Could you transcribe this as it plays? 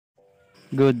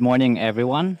Good morning,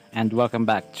 everyone, and welcome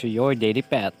back to your Daily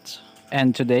Pet.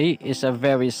 And today is a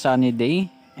very sunny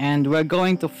day, and we're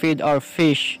going to feed our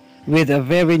fish with a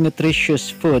very nutritious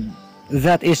food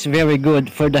that is very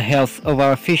good for the health of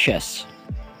our fishes.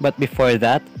 But before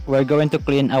that, we're going to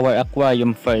clean our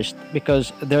aquarium first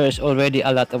because there is already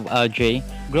a lot of algae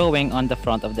growing on the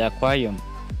front of the aquarium.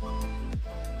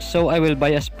 So I will buy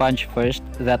a sponge first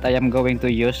that I am going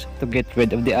to use to get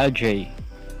rid of the algae.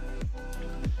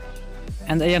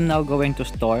 And I am now going to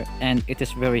store, and it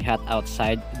is very hot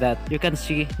outside that you can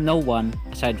see no one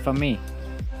aside from me.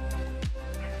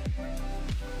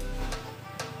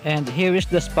 And here is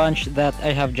the sponge that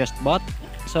I have just bought.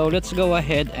 So let's go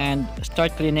ahead and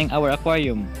start cleaning our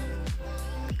aquarium.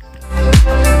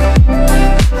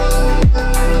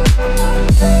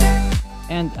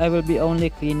 And I will be only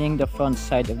cleaning the front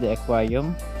side of the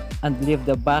aquarium and leave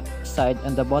the back side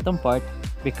and the bottom part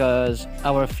because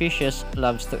our fishes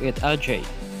loves to eat algae.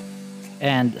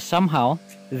 And somehow,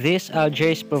 these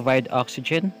algae provide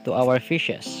oxygen to our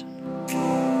fishes.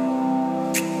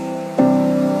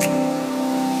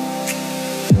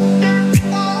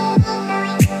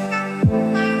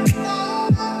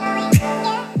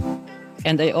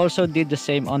 And I also did the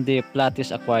same on the Platis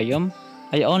aquarium.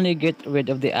 I only get rid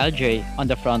of the algae on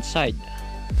the front side.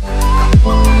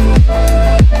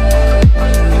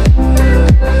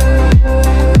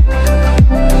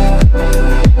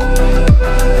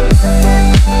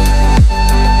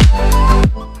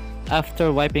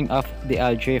 After wiping off the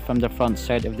algae from the front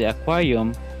side of the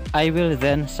aquarium, I will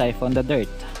then siphon the dirt.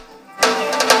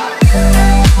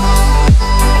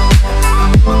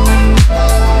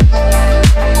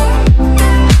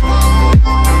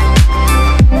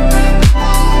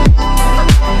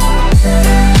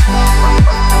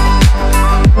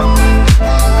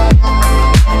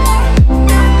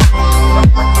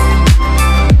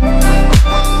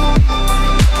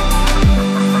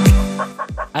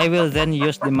 I will then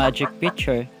use the magic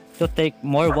pitcher to take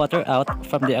more water out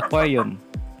from the aquarium.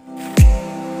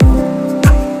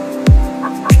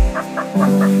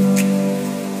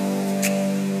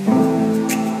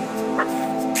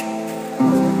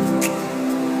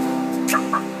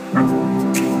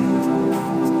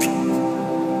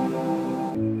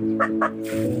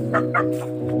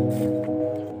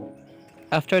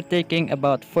 After taking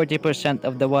about 40%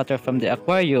 of the water from the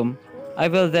aquarium, I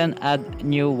will then add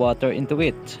new water into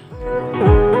it.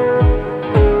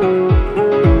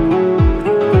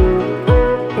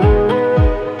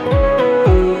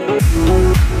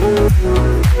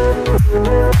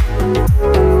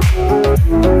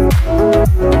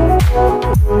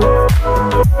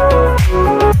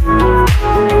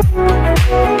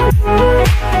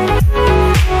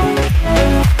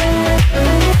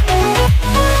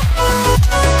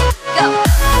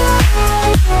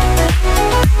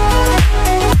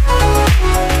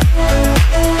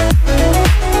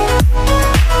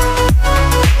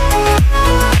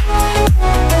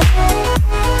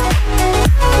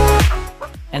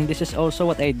 And this is also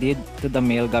what I did to the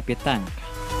male guppy tank.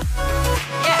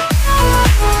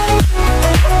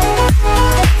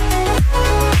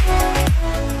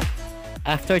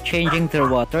 After changing their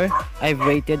water, I've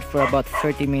waited for about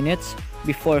 30 minutes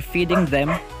before feeding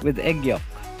them with egg yolk.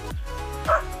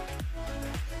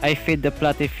 I feed the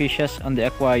platyfishes on the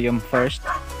aquarium first.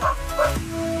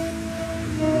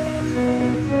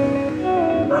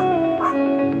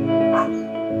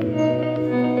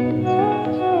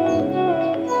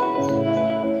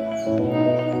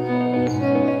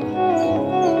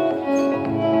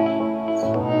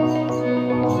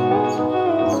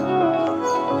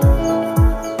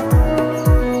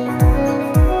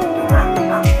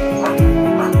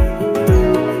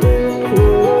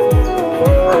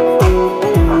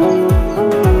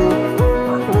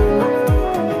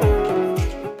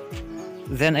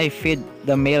 Then I feed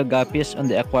the male guppies on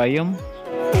the aquarium.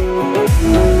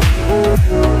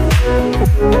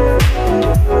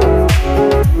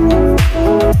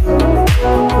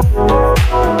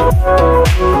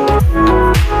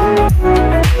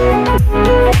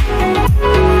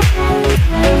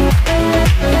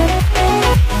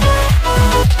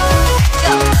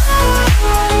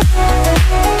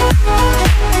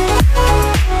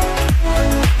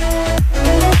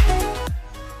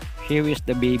 Here is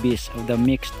the babies of the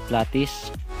mixed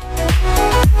platies.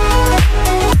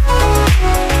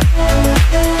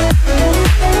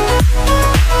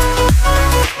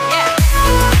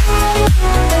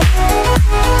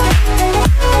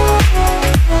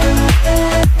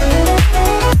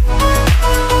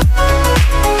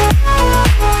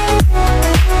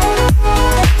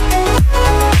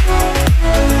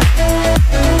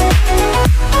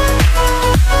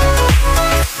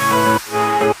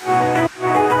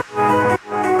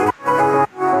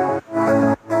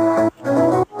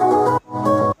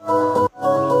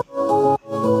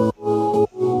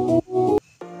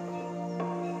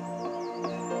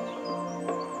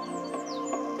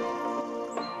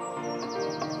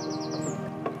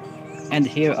 And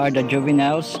here are the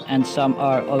juveniles, and some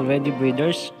are already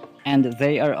breeders, and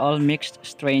they are all mixed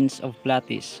strains of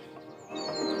platies.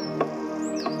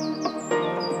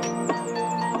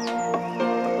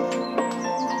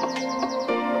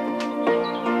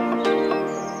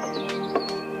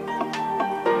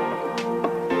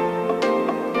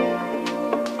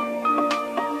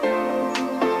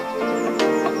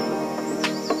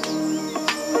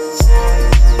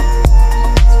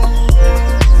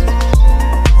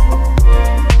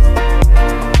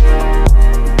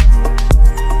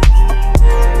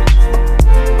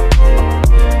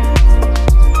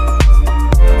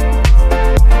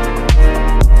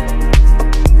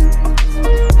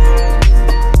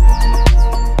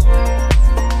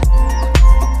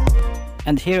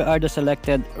 And here are the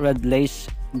selected red lace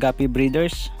guppy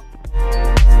breeders.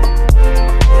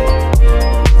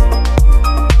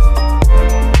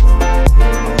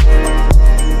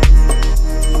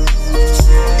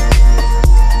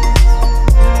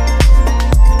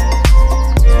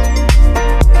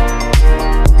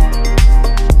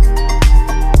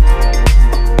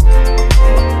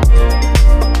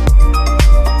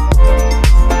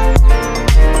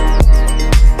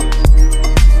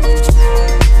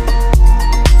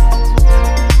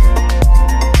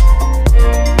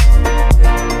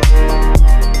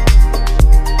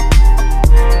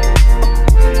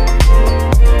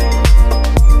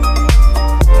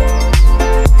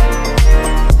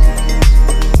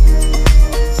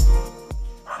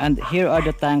 And here are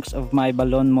the tanks of my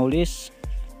balloon mollies.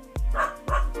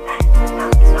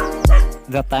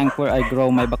 The tank where I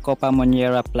grow my Bacopa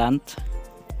monniera plant.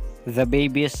 The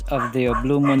babies of the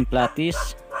blue moon platies.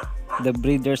 The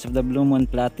breeders of the blue moon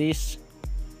platies.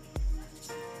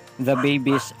 The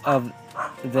babies of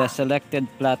the selected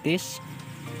platies.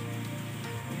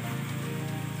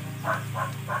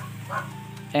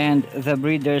 And the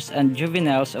breeders and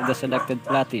juveniles of the selected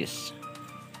platies.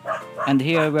 And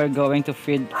here we're going to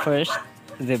feed first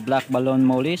the black balloon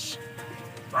mollies.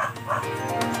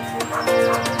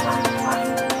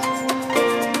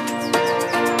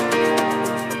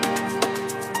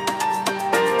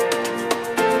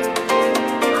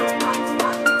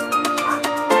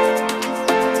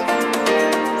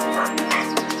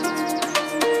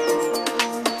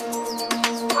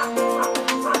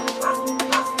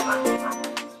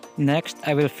 Next,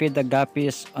 I will feed the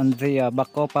guppies on the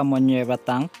Bacopa monniera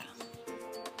tank.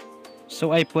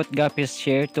 So I put guppies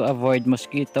here to avoid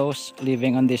mosquitoes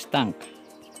living on this tank.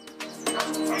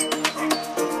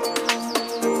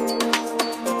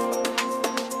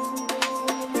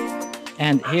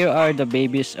 And here are the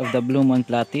babies of the blue moon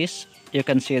platies. You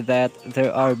can see that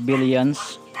there are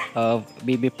billions of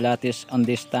baby platies on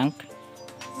this tank.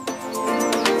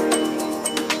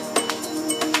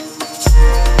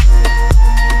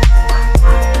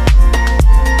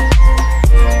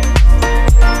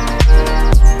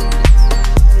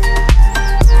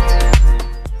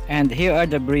 And here are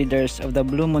the breeders of the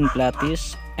blue moon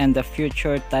platies and the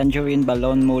future tangerine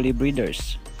balloon molly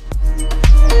breeders.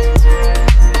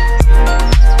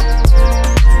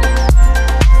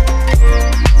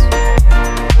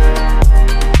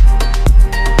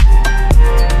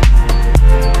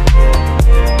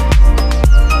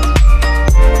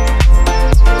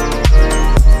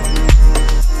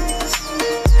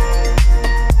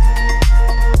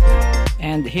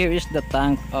 And here is the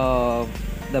tank of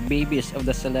the babies of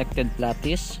the selected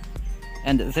platies,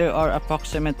 and there are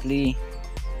approximately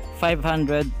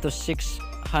 500 to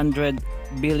 600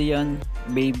 billion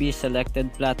baby selected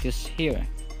platies here.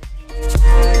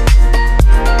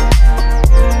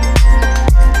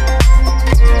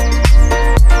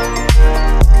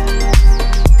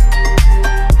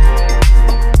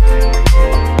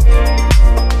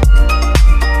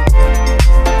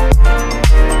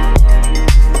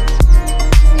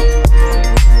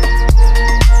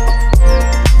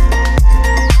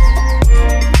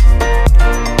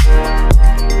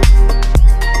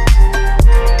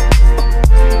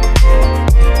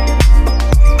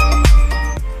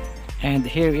 And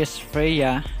here is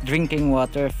Freya drinking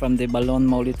water from the balloon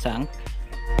molly tank.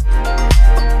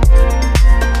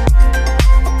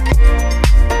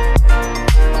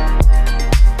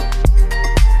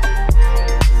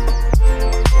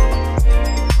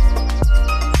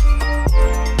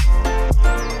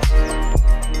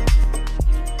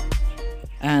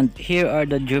 And here are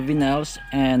the juveniles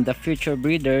and the future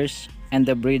breeders and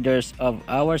the breeders of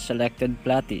our selected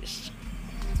platies.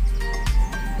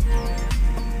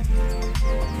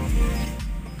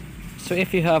 So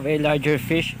if you have a larger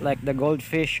fish like the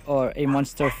goldfish or a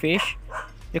monster fish,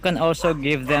 you can also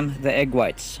give them the egg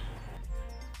whites.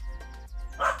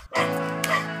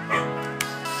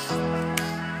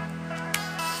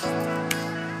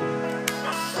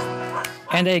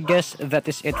 And I guess that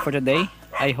is it for today.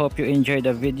 I hope you enjoyed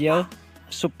the video.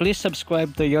 So please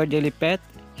subscribe to Your Daily Pet,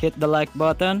 hit the like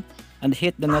button, and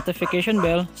hit the notification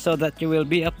bell so that you will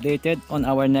be updated on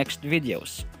our next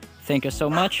videos. Thank you so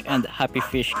much and happy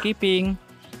fish keeping!